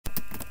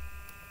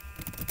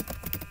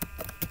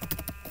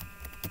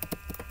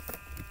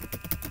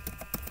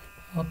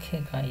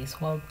Okay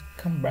guys,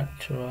 welcome back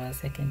to our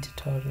second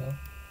tutorial.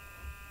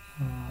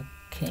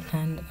 Okay,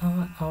 and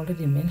I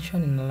already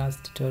mentioned in the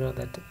last tutorial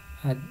that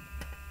I'd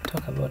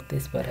talk about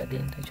this, but I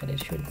didn't. Actually,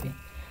 it should be.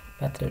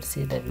 But let's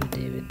see that we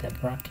do with the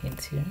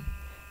brackets here.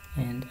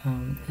 And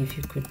if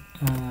you could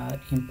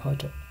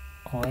import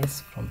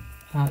OS from,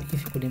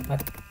 if you could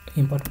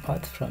import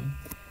path from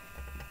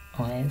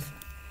OS,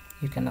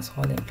 you can as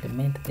well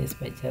implement this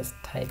by just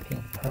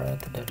typing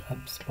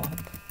path.appspot,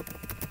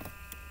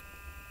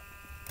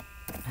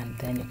 and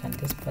then you can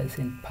just pass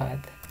in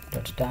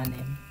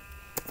path.darname,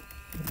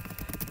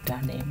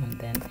 and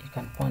then you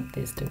can point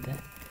this to the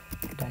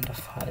Danta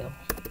file.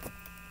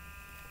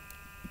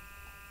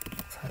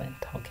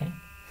 Excellent. Okay,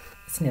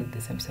 it's nearly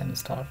the same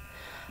stuff.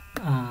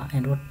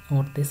 And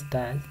what this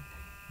does,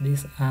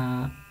 this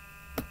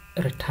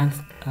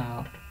returns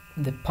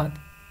the path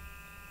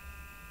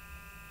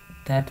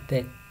that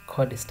the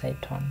code is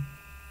typed on,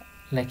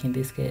 like in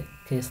this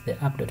case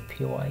the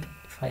app.py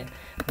file.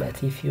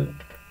 But if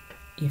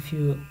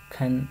you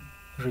can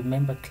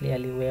remember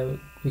clearly where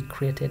we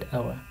created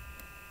our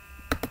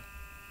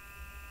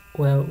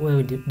where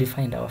we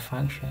defined our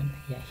function,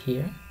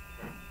 here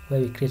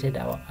where we created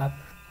our app,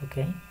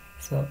 okay,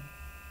 so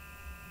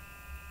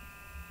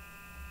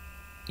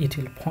it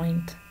will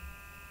point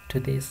to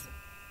this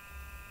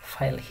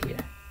file here.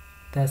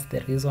 That's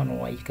the reason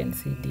why you can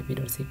see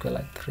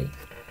db.sqlite3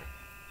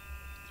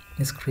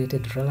 is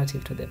created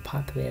relative to the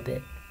path where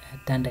the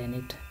Danta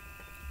init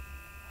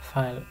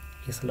file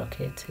is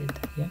located.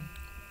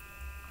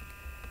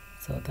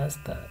 So that's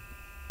the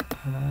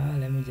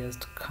let me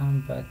just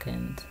come back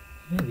and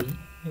maybe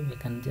I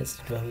can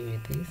just do away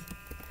with this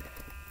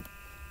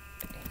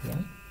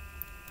here,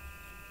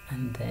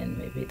 and then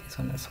maybe this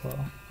one as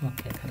well.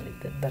 Okay, I can leave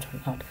that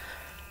one out.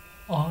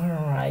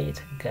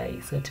 Alright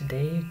guys, so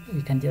today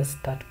we can just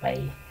start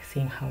by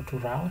seeing how to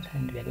route,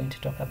 and we are going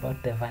to talk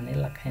about the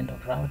vanilla kind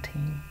of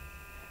routing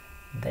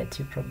that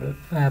you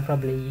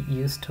probably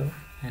used to,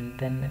 and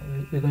then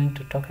we're going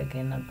to talk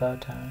again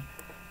about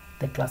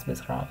the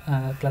class-based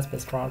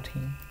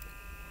routing.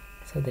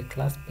 So the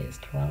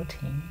class-based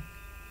routing,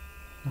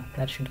 no,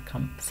 that should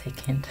come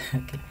second.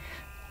 Okay,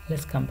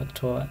 let's come back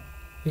to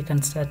we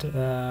can start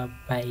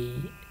by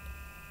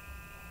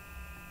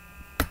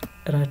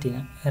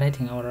writing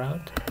our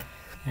route,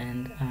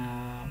 and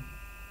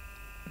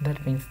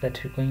that means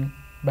that we're going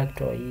back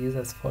to our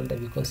users folder,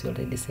 because you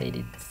already said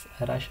it's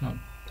a rational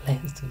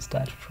place to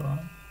start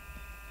from.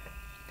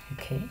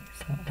 Okay,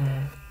 so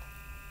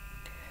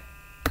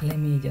let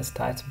me just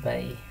start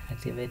by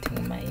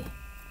activating my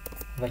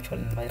virtual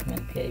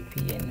environment pip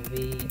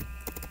env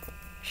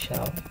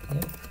shell.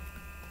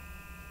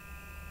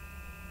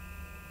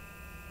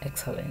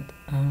 Excellent.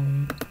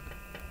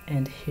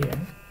 And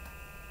here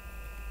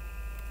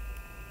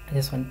I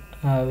just want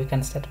we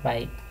can start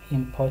by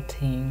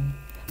importing.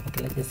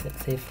 Okay, let's just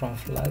say from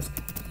Flask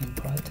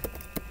import,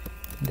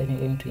 and then we're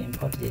going to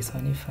import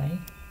JSONify.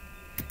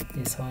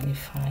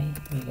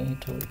 We're going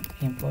to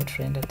import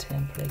render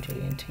template,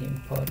 we're going to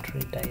import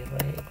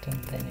redirect,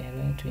 and then we're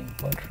going to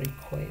import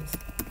request,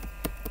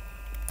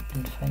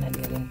 and finally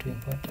we're going to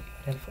import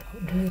URL.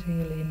 Do we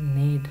really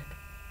need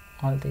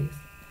all this?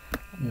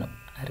 No,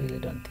 I really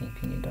don't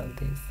think we need all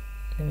this.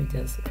 Let me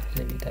just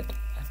leave it at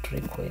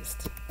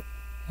request.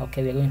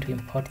 Okay, we're going to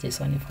import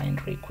JSONify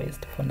and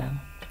request for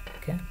now.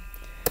 Okay,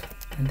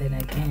 and then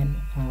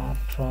again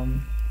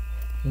from,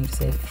 you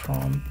say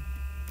from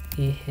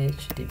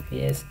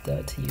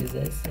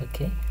dps.users.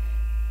 okay,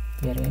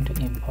 we are going to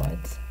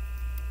import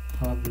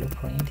our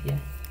blueprint here.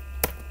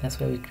 That's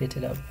where we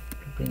created our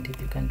blueprint,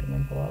 if you can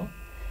remember well.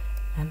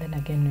 And then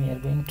again we are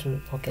going to,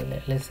 okay,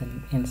 let's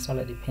install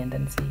a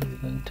dependency. We're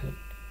going to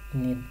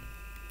need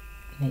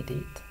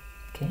it.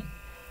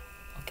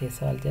 Okay,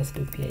 so I'll just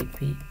do pip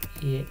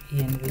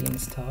env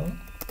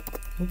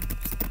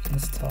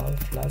install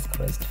Flask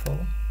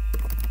RESTful.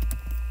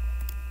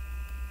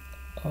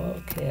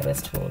 Okay,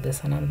 RESTful,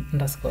 there's an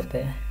underscore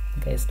there,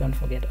 guys, don't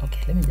forget.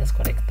 Okay, let me just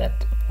correct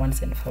that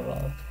once and for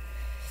all.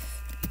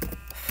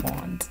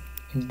 Font,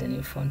 and the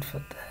new font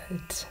for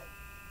that.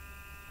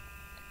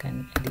 I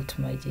can edit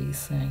my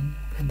JSON,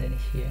 and then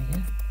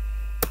here,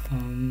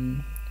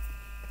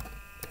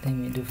 let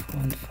me do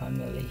font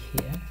family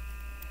here.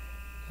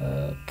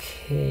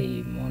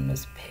 Okay,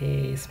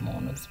 monospace,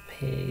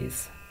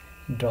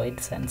 Droid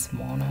Sans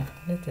Mono.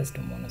 Let's just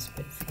do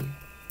monospace here.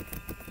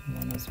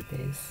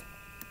 Monospace.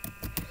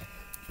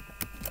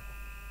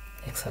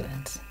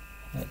 Excellent.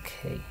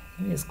 Okay,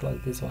 let me just close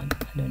this one.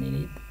 I don't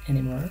need it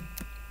anymore.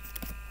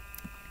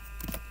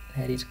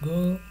 Let it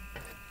go.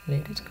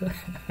 Okay,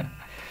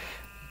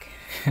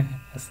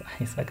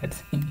 I suck at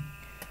singing.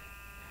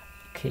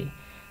 Okay,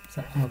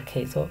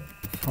 so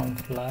from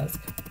Flask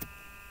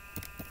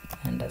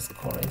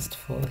underscore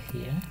RESTful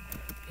here,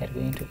 we are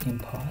going to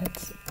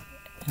import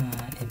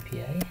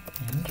API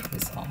and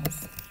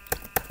resource.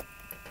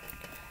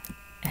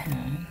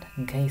 And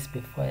guys,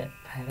 before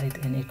I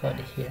write any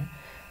code here,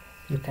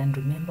 you can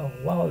remember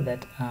well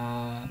that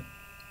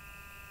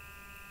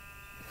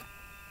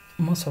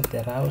most of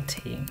the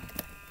routing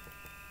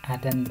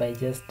and then by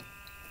just,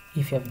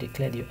 if you have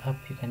declared your app,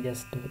 you can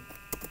just do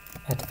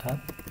at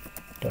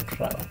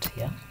app.route.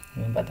 Yeah,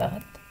 remember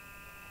that.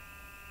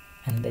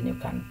 And then you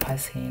can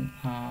pass in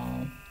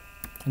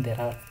the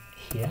route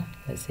here,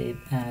 let's say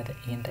the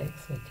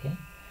index. Okay,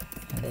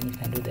 and then you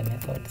can do the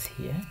methods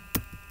here.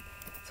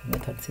 So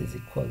methods is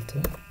equal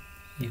to,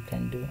 you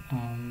can do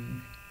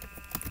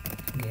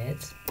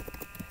get,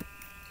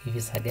 if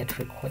it's a get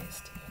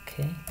request.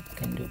 Okay, you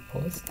can do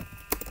post,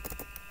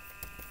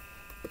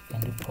 you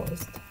can do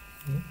post,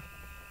 yeah. You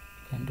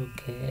can do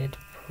get,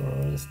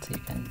 post, you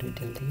can do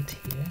delete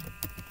here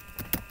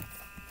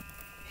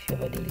if you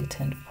have a delete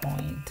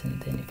endpoint, and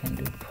then you can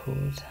do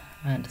put,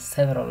 and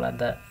several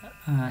other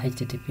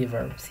HTTP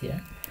verbs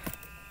here.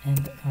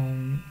 And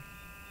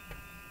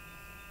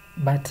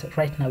but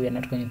right now we are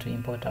not going to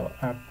import our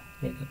app.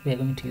 We are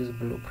going to use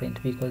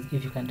Blueprint, because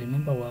if you can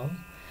remember well,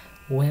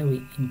 where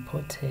we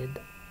imported,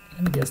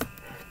 let me just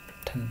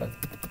turn back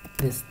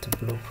this to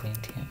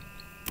Blueprint here.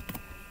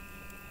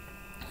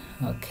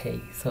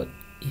 Okay, so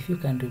if you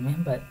can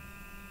remember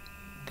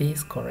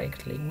this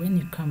correctly, when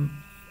you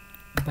come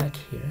back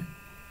here,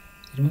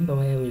 remember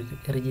where we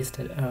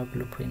registered our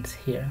blueprints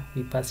here,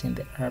 we pass in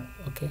the app.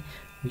 Okay,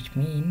 which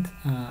means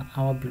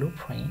our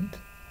blueprint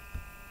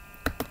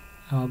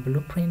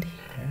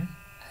here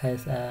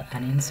has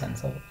an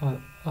instance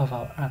of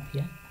our app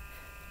here.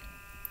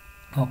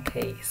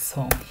 Okay,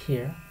 so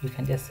here we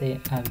can just say we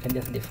can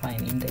just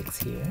define index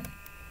here,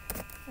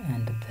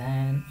 and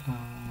then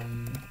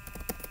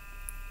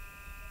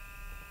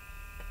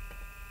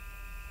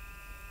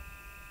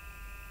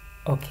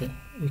okay,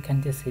 we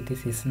can just say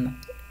this is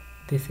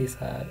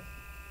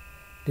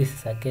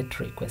a get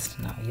request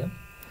now. Yeah,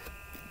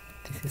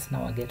 this is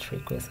now a get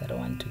request. I don't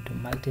want to do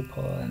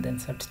multiple and then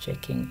start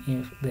checking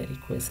if the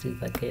request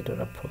is a get or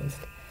a post.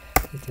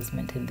 Let's just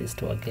maintain this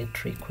to a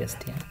get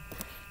request here.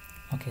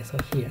 Okay, so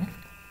here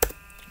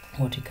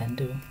what you can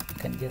do, you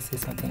can just say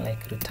something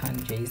like return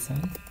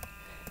JSON,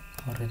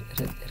 or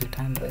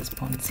return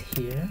response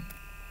here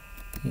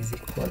is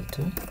equal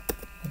to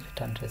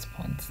return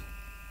response.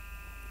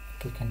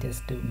 Okay, you can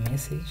just do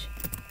message.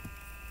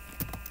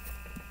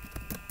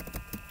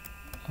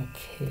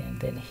 Okay, and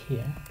then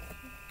here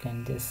you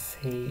can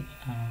just say you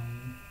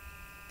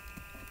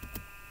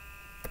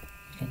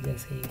can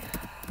just say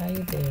hi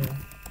there.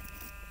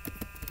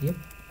 Yep,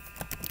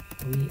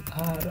 we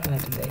are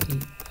at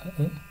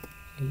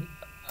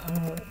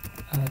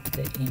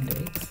the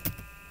index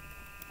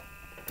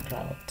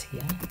route.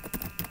 Yeah,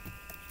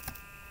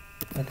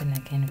 but then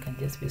again you can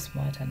just be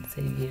smart and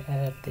say we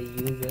are at the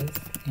users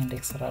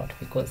index route,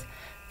 because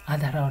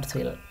other routes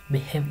will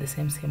behave the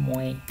same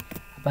way,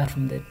 apart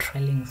from the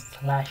trailing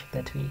slash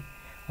that we,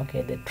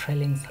 okay, the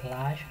trailing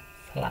slash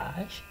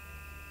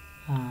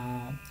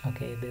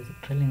okay, there's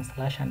a trailing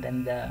slash and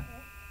then the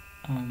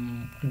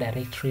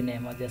directory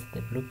name, or just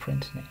the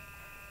blueprint name,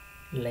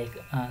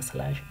 like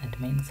slash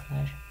admin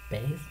slash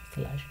base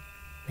slash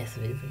base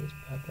visit,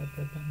 blah blah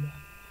blah blah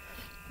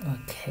blah.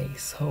 Okay,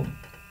 so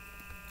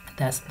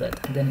that's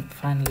that. And then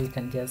finally you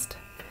can just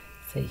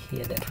say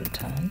here that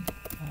return,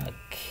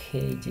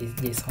 okay,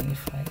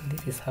 JSONify.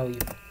 This is how you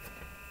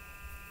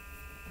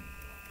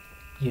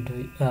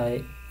do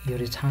you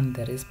return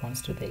the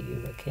response to the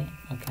user. Okay,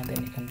 and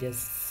then you can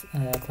just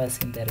pass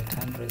in the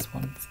return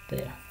response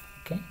there.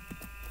 Okay,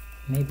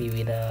 maybe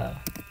with a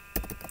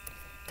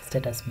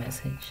status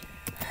message.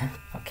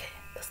 Okay,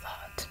 that's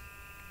that.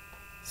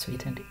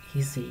 Sweet and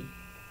easy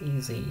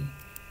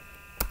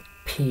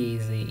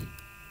peasy.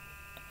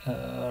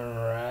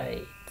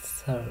 Alright,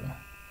 so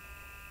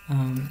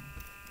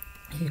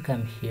you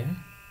come here,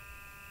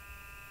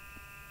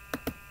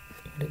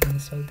 let me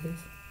install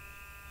this.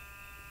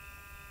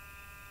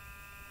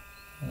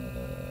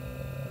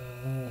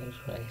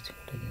 Right,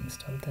 let's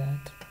install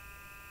that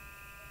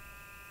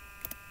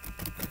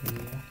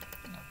here.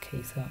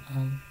 Okay, so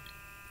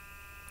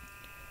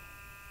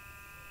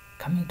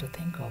coming to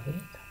think of it,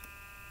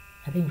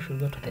 I think we should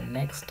go to the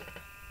next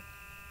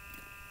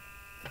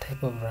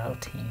type of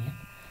routing. Yeah?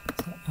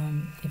 So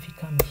if you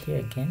come here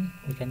again,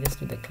 we can just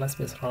do the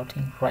class-based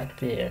routing right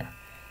there.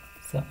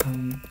 So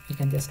you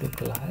can just do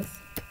class,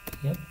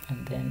 yep,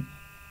 and then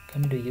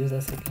come to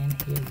users again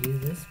here,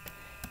 users,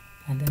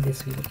 and then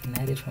this will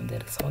inherit from the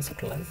resource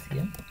class.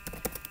 Yeah,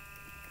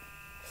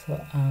 so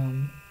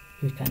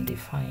we can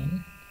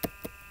define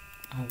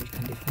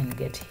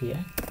get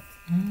here.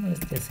 Let's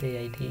just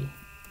say ID. You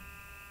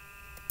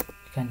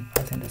can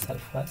pass in the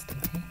self first.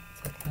 Okay,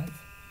 self first,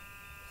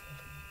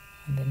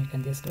 and then you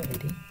can just do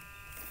ID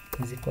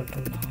is equal to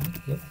noun.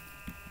 Yep,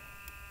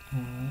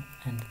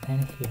 and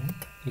then here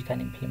we can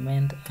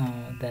implement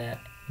the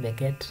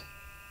get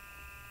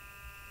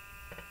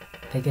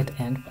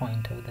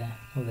endpoint of the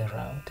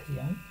route.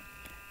 Yeah,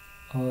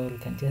 or we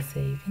can just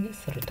say, you can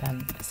just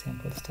return a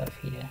simple stuff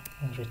here.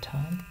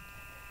 Return,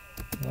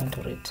 you want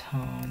to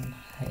return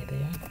hi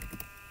there.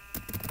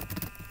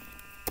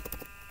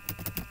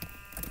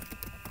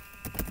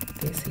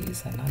 This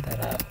is another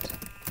route.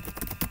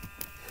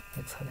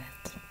 Excellent.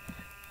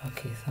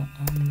 Okay, so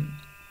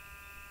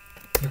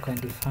you can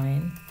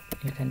define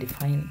you can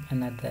define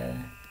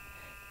another,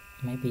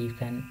 maybe you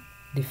can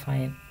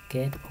define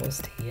get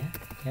post here.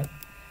 Yep.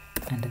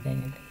 And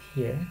then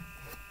here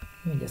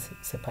let me just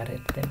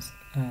separate them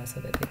so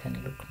that they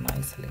can look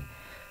nicely.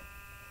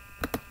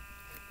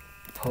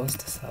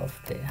 Post self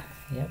there.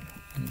 Yep.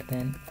 And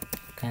then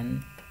you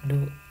can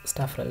do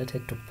stuff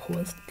related to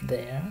post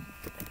there.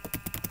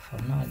 For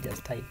now I'll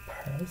just type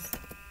purse.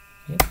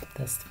 Yep,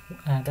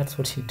 that's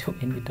what you do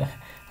when you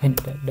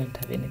don't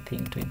have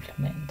anything to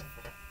implement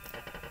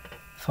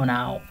for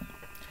now,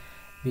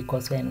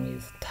 because when we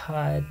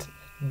start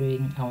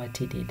doing our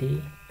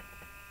TDD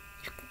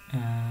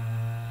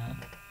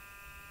and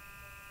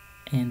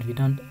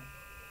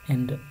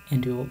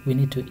we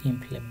need to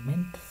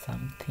implement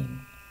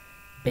something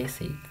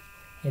basic,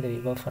 either we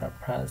go for a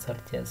parse or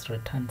just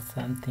return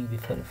something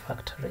before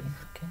refactoring.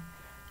 Okay,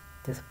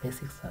 just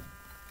basic stuff.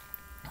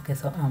 Okay,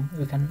 so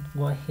we can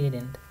go ahead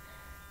and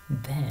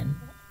then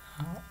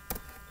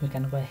we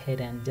can go ahead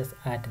and just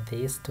add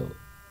this to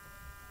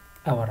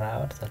our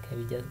routes.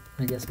 Okay,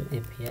 we'll just do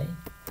API,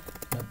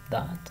 not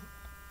that.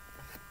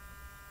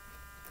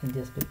 We'll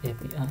just do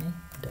API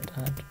dot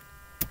add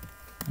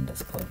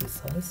underscore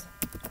resource.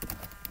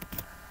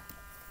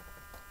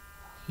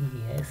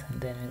 Yes,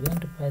 and then we're going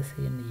to pass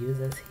in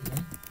users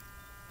here.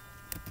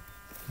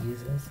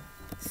 Users,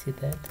 see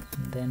that,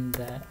 and then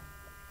the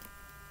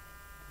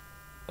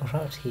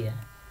route here.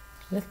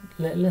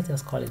 Let's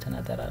just call it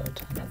another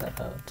route.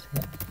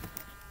 Yeah,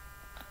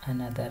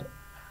 another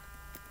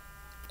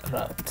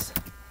route.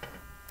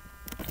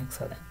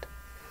 Excellent.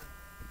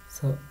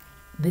 So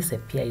this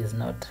API is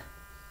not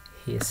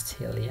here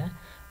still, yeah,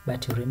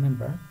 but you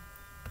remember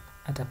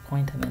at a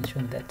point I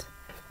mentioned that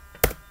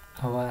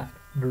our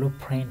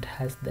blueprint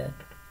has the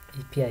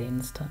API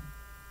instance.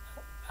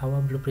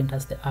 Our blueprint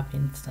has the app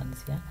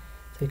instance, yeah.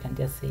 So you can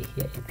just say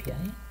here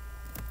API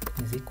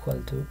is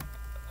equal to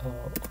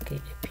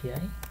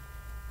API,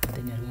 and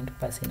then you're going to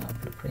pass in our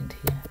blueprint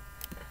here.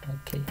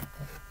 Okay,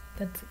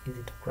 that's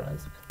easy to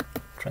grasp.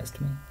 Trust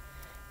me,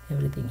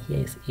 everything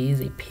here is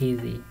easy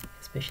peasy,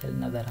 especially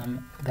now that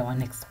I'm the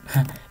one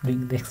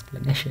doing the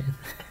explanation.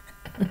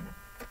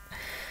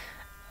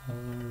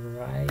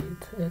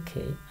 Alright,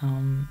 okay.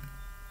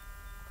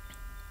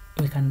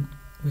 We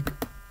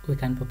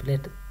can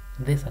populate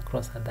this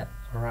across other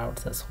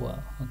routes as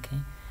well.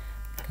 Okay,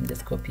 you can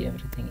just copy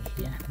everything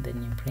here, and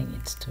then you bring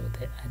it to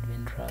the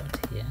admin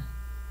route here.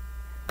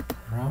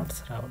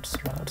 Routes.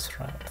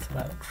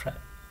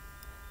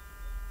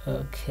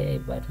 Okay,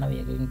 but now we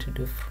are going to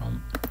do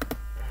from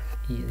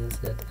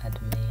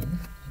users.admin.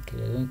 Okay,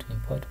 we're going to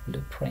import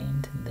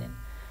blueprint, and then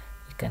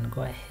we can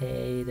go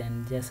ahead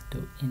and just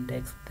do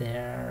index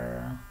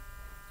there,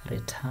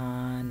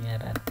 return. We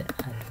are at the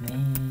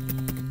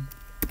admin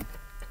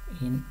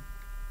in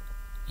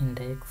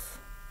index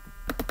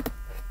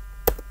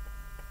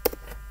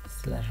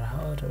slash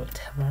route or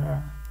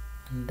whatever,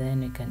 and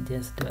then you can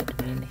just do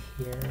admin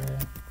here,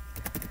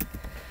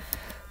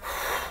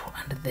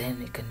 and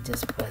then you can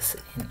just pass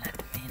in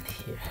admin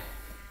here.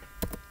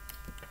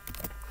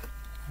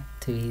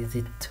 Too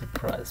easy to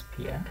grasp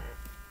here.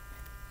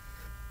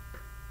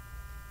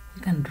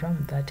 You can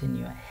drum that in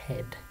your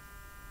head.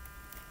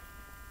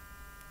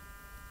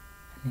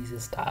 Easy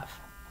stuff.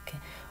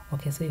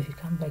 Okay, so if you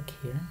come back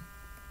here,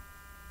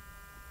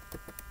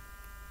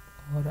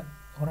 what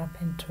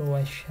happened to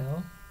our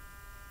shell?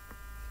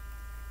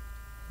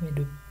 Let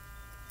me do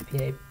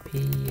pip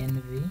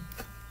env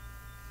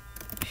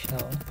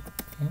shell.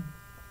 Okay.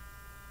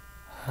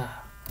 I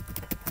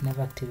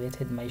never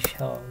activated my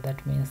shell.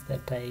 That means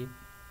that I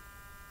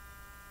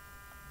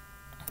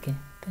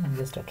then I'm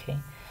just okay.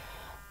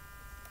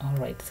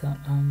 Alright, so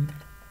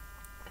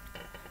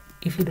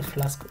if you do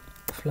flask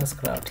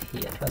route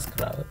here,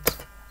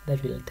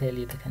 that will tell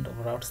you the kind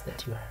of routes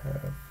that you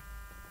have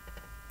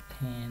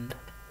and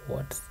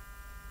what's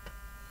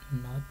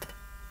not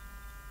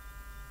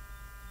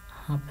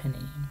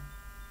happening.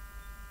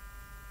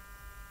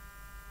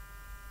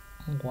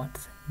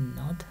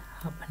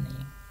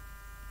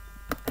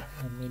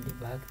 Let me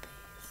debug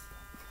this.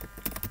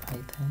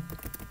 Python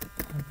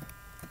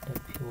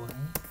 .py.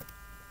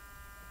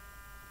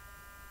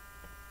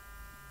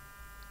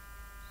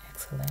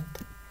 Excellent.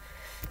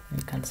 We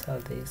cancel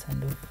this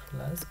and do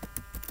flask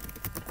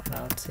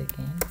routes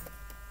again.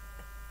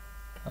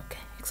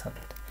 Okay,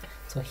 excellent.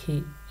 So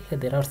here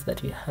the routes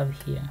that we have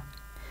here,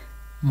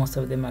 most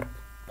of them are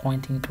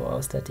pointing to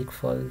our static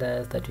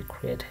folders that we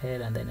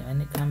created, and then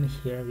when you come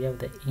here we have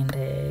the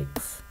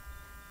index,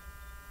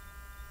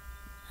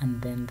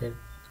 and then the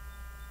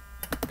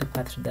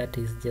path that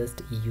is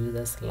just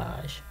user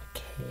slash.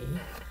 Okay,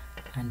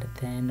 and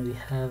then we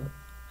have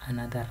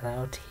another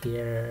route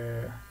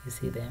here, you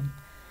see them,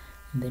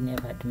 and then you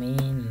have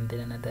admin, and then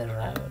another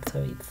route.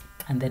 So it's,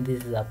 and then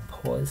this is a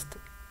post,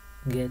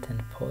 get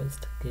and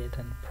post.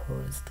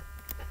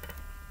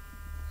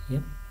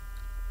 Yep,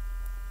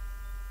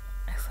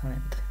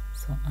 excellent.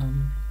 So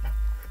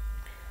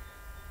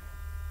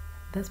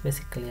that's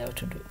basically how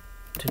to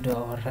do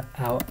our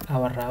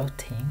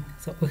routing.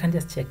 So we can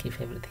just check if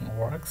everything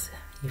works.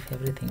 If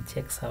everything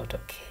checks out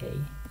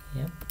okay,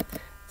 Yep.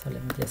 So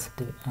let me just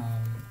do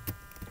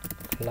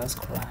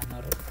flask run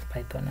or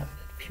python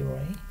py.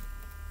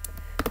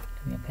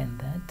 Let me open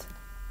that.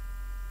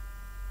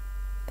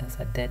 That's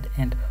a dead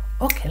end.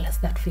 Okay, let's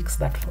fix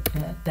that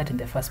that in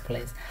the first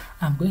place.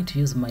 I'm going to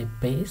use my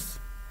base.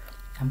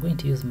 I'm going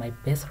to use my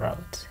base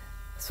route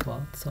as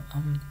well. So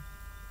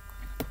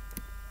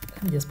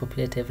let me just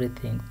populate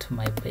everything to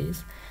my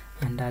base,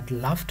 and I'd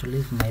love to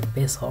leave my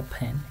base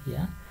open.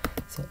 Yeah.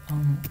 So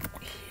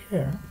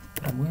here,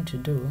 what I'm going to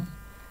do,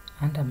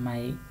 under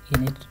my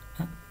init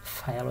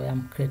file where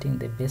I'm creating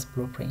the base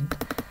blueprint,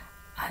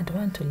 I don't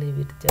want to leave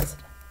it just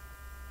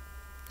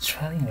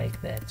trailing like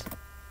that.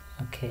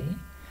 Okay.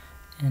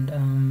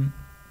 And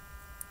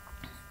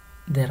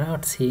the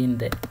routes here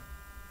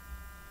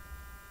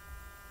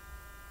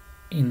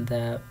in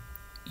the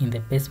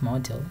base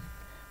module,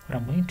 what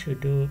I'm going to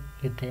do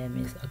with them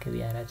is, okay,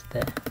 we are at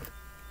the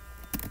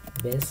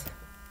base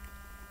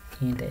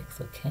index,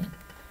 okay,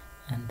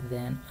 and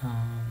then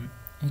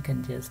we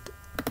can just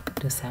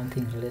do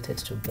something related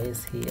to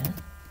base here,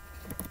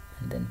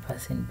 and then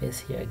pass in base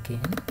here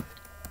again.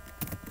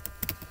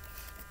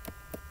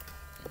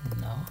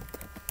 No,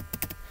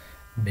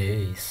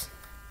 base,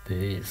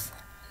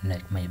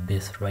 like my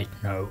base right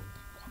now.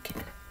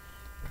 Okay,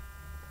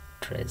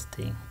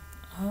 interesting.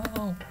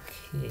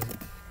 Okay,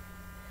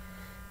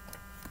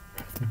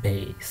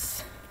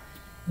 base.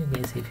 You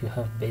guys, if you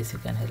have base, you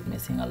can help me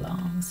sing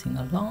along.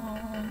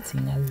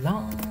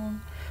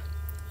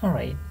 All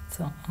right,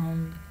 so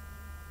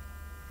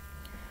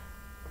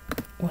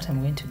what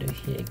I'm going to do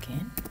here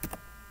again,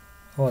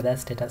 that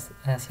status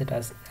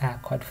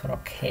code for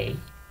okay,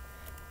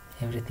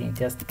 everything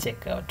just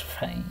check out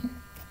fine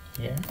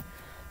here.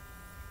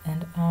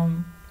 And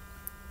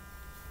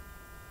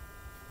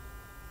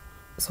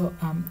so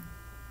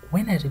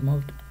when I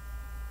removed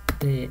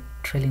the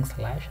trailing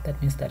slash, that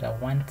means that I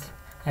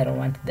don't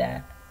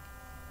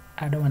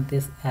want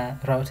this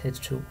routed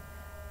to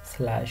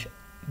slash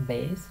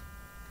base.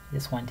 I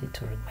just want it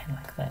to remain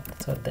like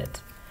that, so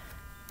that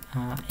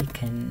I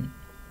can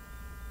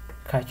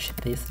catch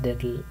this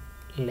dead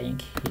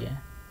link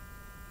here.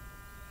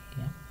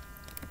 Yeah.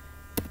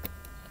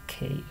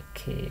 Okay.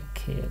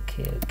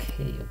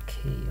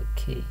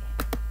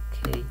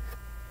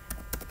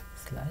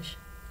 Slash.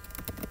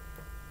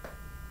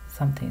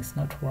 Something is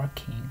not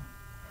working.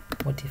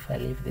 What if I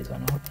leave this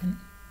one open?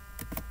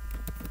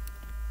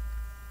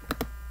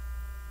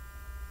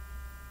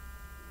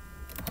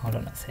 Hold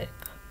on a sec.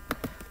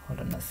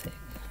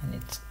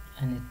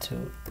 I need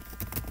to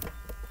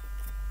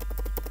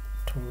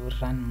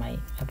run my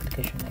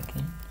application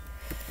again.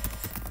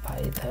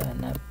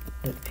 Python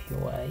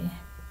app.py.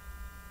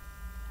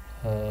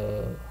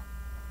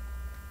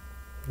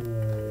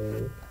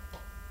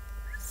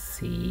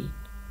 See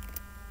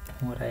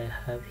what I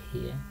have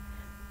here.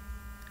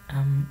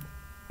 I'm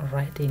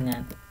writing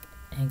an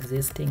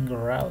existing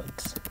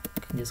route.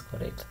 You can just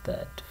correct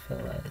that,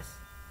 fellas.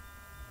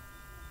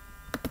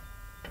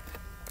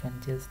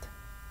 Can just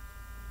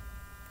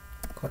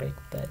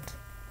correct that.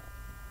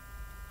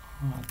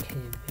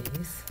 Okay,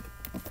 base.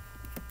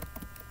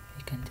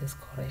 We can just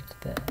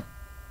correct the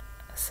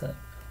sub.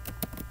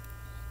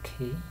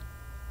 Okay.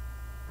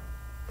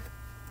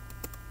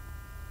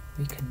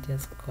 We can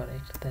just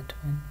correct that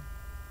one.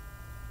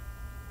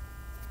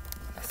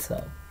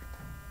 Sub.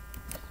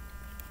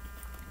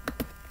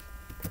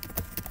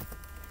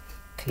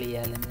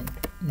 Clear. Let me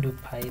do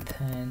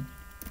Python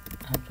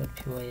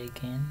app.py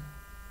again.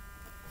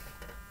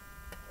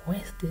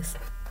 Where's this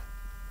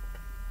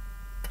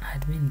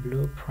admin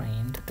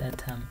blueprint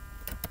that I'm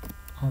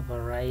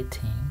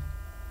overwriting?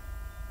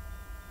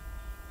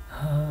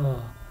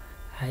 Oh,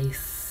 I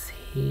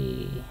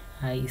see.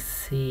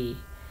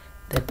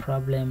 The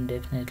problem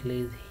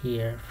definitely is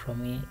here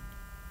from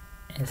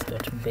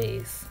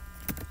es.base.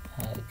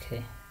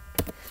 Okay,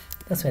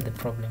 that's where the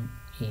problem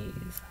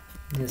is.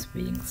 Just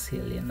being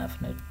silly enough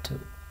not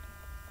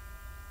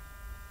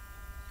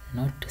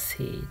to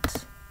see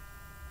it.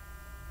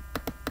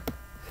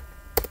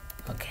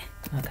 Okay,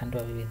 I can do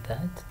away with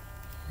that.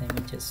 Let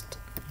me just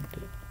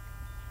do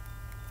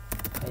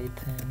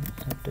Python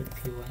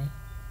app.py.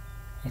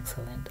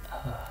 Excellent.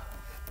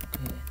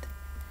 Good.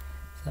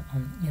 So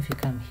if you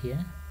come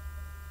here,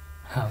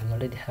 we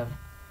already have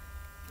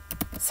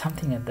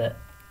something at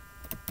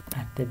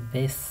the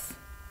base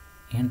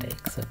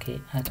index,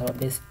 okay, at our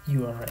base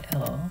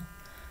URL,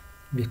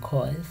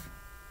 because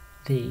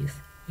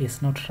this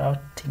is not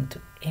routing to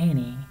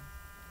any.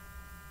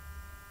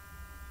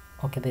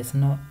 Okay, there's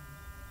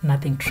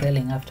nothing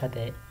trailing after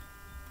the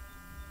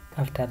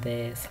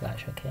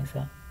slash. Okay,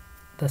 so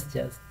that's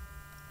just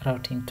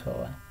routing to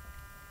our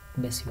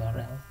base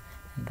URL,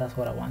 and that's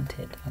what I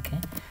wanted. Okay,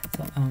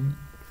 so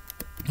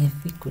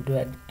if we could do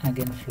it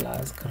again,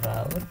 flask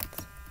route.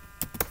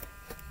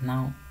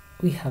 Now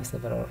we have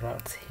several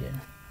routes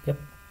here. Yep,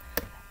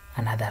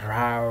 another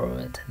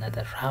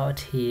route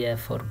here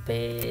for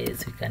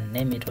base. We can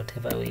name it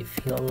whatever we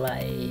feel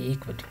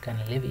like, but you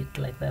can leave it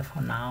like that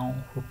for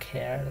now. Who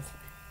cares?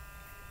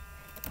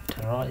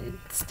 After all,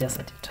 it's just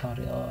a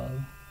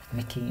tutorial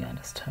making you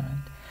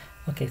understand.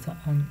 Okay, so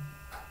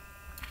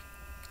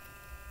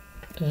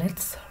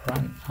let's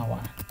run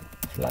our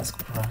Flask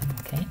run.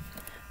 Okay,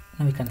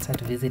 now we can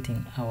start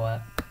visiting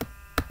our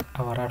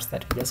routes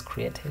that we just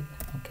created.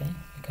 Okay,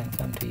 you can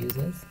come to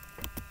users.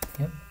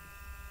 Yep.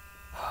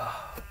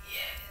 Oh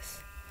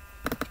yes,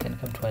 you can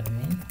come to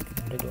admin.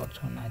 We already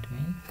worked on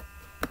admin,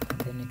 and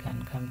then you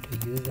can come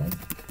to users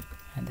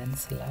and then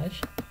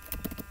slash.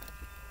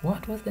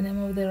 What was the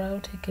name of the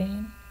route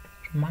again?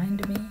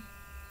 Remind me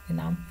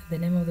the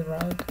name of the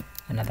route.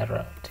 Another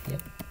route.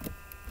 Yep.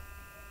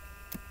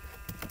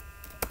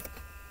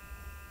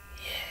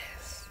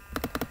 Yes.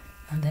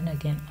 And then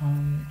again,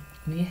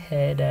 we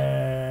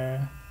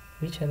had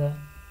which other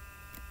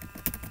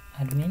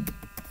admin?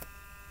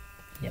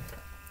 Yep.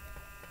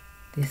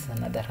 This is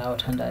another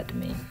route under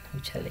admin,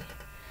 actually.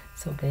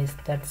 So guys,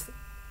 that's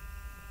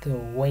the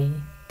way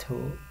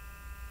to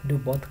do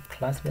both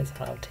class-based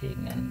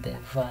routing and the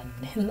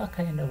vanilla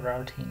kind of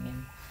routing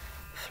in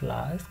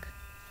Flask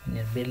when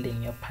you're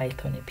building your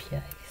Python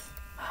APIs.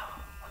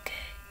 Oh, okay.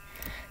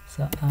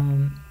 So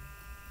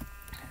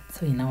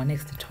so in our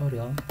next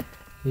tutorial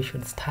we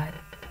should start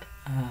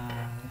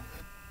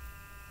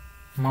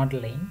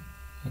modeling.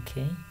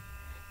 Okay,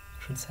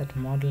 we should start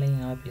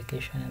modeling our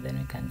application, and then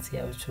we can see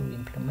how to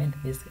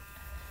implement this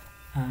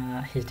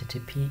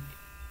HTTP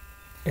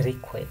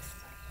request,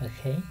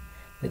 okay,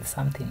 with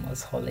something more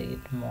solid,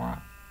 more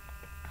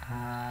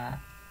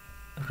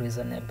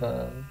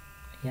reasonable.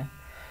 Yeah,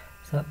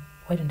 so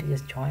why don't you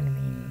just join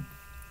me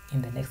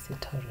in the next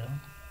tutorial,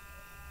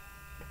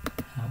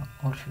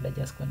 or should I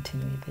just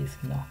continue with this?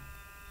 No,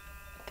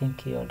 I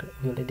think we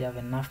already have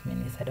enough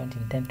minutes. I don't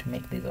intend to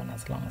make this one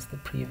as long as the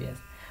previous.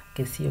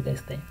 Okay, see you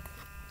guys then.